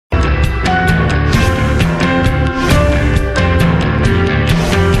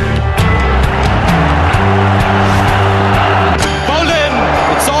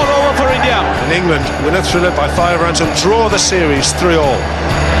through it by 5 runs and draw the series 3-all.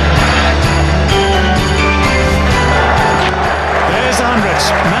 There's the 100th.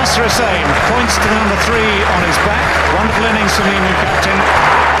 Nasser Hussain points to number 3 on his back. Wonderful innings from the Indian captain.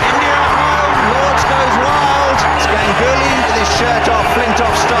 India home, Lords goes wild. It's Ganguly with his shirt off,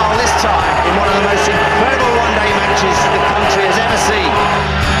 Flintoff style this time in one of the most incredible one-day matches the country has ever seen.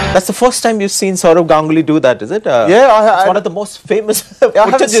 That's the first time you've seen Sourav Ganguly do that, is it? Yeah, it's one of the most famous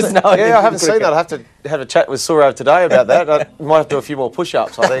footages now. Yeah, I haven't seen that. I have to have a chat with Sourav today about that. I might have to do a few more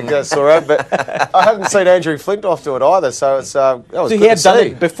push-ups, I think, Sourav. But I haven't seen Andrew Flintoff do it either, so it's that was so good he had to done see.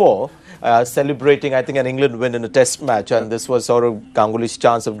 it before, celebrating, I think, an England win in a test match, and this was Sourav Ganguly's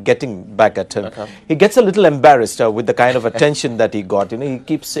chance of getting back at him. Okay. He gets a little embarrassed with the kind of attention that he got. You know, he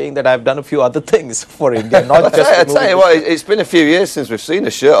keeps saying that I've done a few other things for India, not just. I tell you what, it's been a few years since we've seen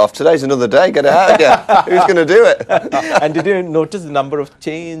a shirt off. Today's another day. Get it out again. Who's going to do it? And did you notice the number of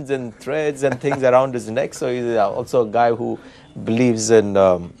chains and threads and things around his neck? So he's also a guy who believes in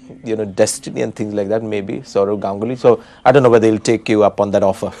destiny and things like that, maybe Sourav Ganguly. So I don't know whether he'll take you up on that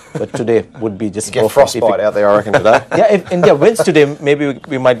offer, but today would be just Get frostbite out there, I reckon, today. Yeah, if India wins today, maybe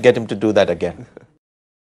we might get him to do that again.